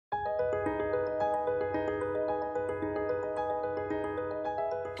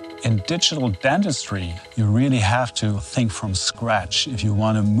In digital dentistry, you really have to think from scratch if you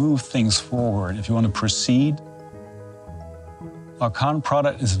want to move things forward, if you want to proceed. Our current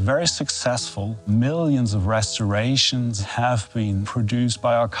product is very successful. Millions of restorations have been produced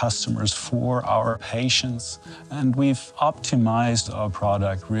by our customers for our patients, and we've optimized our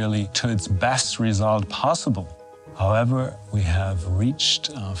product really to its best result possible. However, we have reached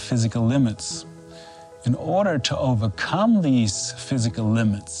physical limits. In order to overcome these physical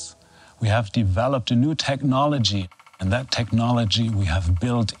limits, we have developed a new technology, and that technology we have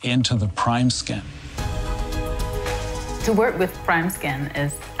built into the Primescan. To work with Primescan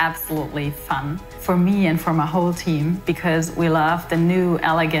is absolutely fun for me and for my whole team because we love the new,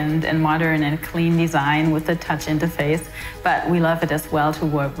 elegant and modern and clean design with the touch interface, but we love it as well to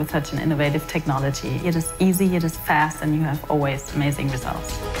work with such an innovative technology. It is easy, it is fast, and you have always amazing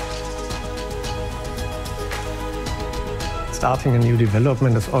results. Starting a new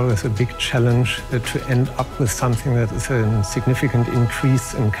development is always a big challenge to end up with something that is a significant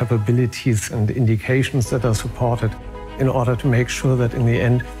increase in capabilities and indications that are supported in order to make sure that in the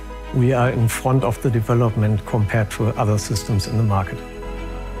end we are in front of the development compared to other systems in the market.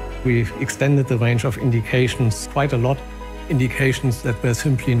 We've extended the range of indications quite a lot. Indications that were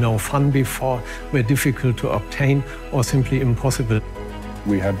simply no fun before, were difficult to obtain or simply impossible.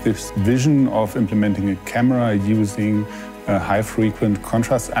 We had this vision of implementing a camera using a high-frequent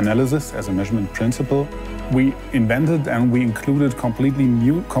contrast analysis as a measurement principle. We invented and we included completely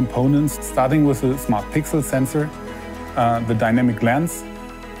new components, starting with the smart pixel sensor, the dynamic lens,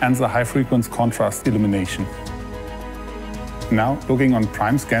 and the high-frequency contrast illumination. Now, looking on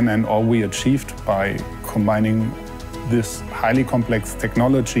Primescan and all we achieved by combining this highly complex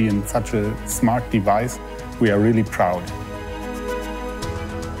technology in such a smart device, we are really proud.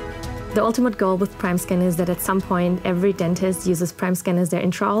 The ultimate goal with Primescan is that at some point, every dentist uses Primescan as their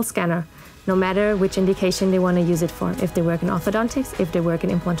intraoral scanner, no matter which indication they want to use it for. If they work in orthodontics, if they work in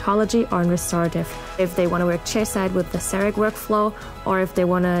implantology or in restorative, if they want to work chairside with the CEREC workflow, or if they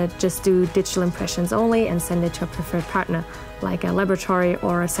want to just do digital impressions only and send it to a preferred partner, like a laboratory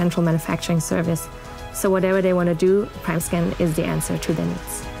or a central manufacturing service. So whatever they want to do, Primescan is the answer to their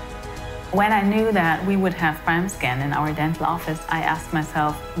needs. When I knew that we would have Primescan in our dental office, I asked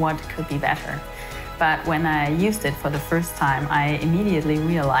myself what could be better. But when I used it for the first time, I immediately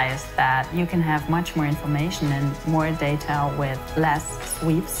realized that you can have much more information and more data with less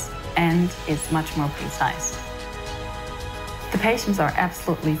sweeps, and it's much more precise. The patients are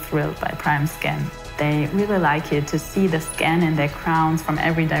absolutely thrilled by Primescan. They really like it to see the scan in their crowns from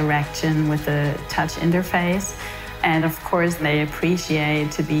every direction with the touch interface. And of course, they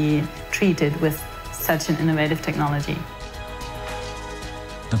appreciate to be treated with such an innovative technology.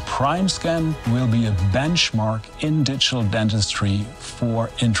 The Primescan will be a benchmark in digital dentistry for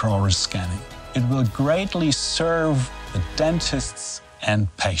intraoral scanning. It will greatly serve the dentists and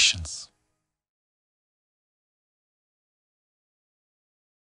patients.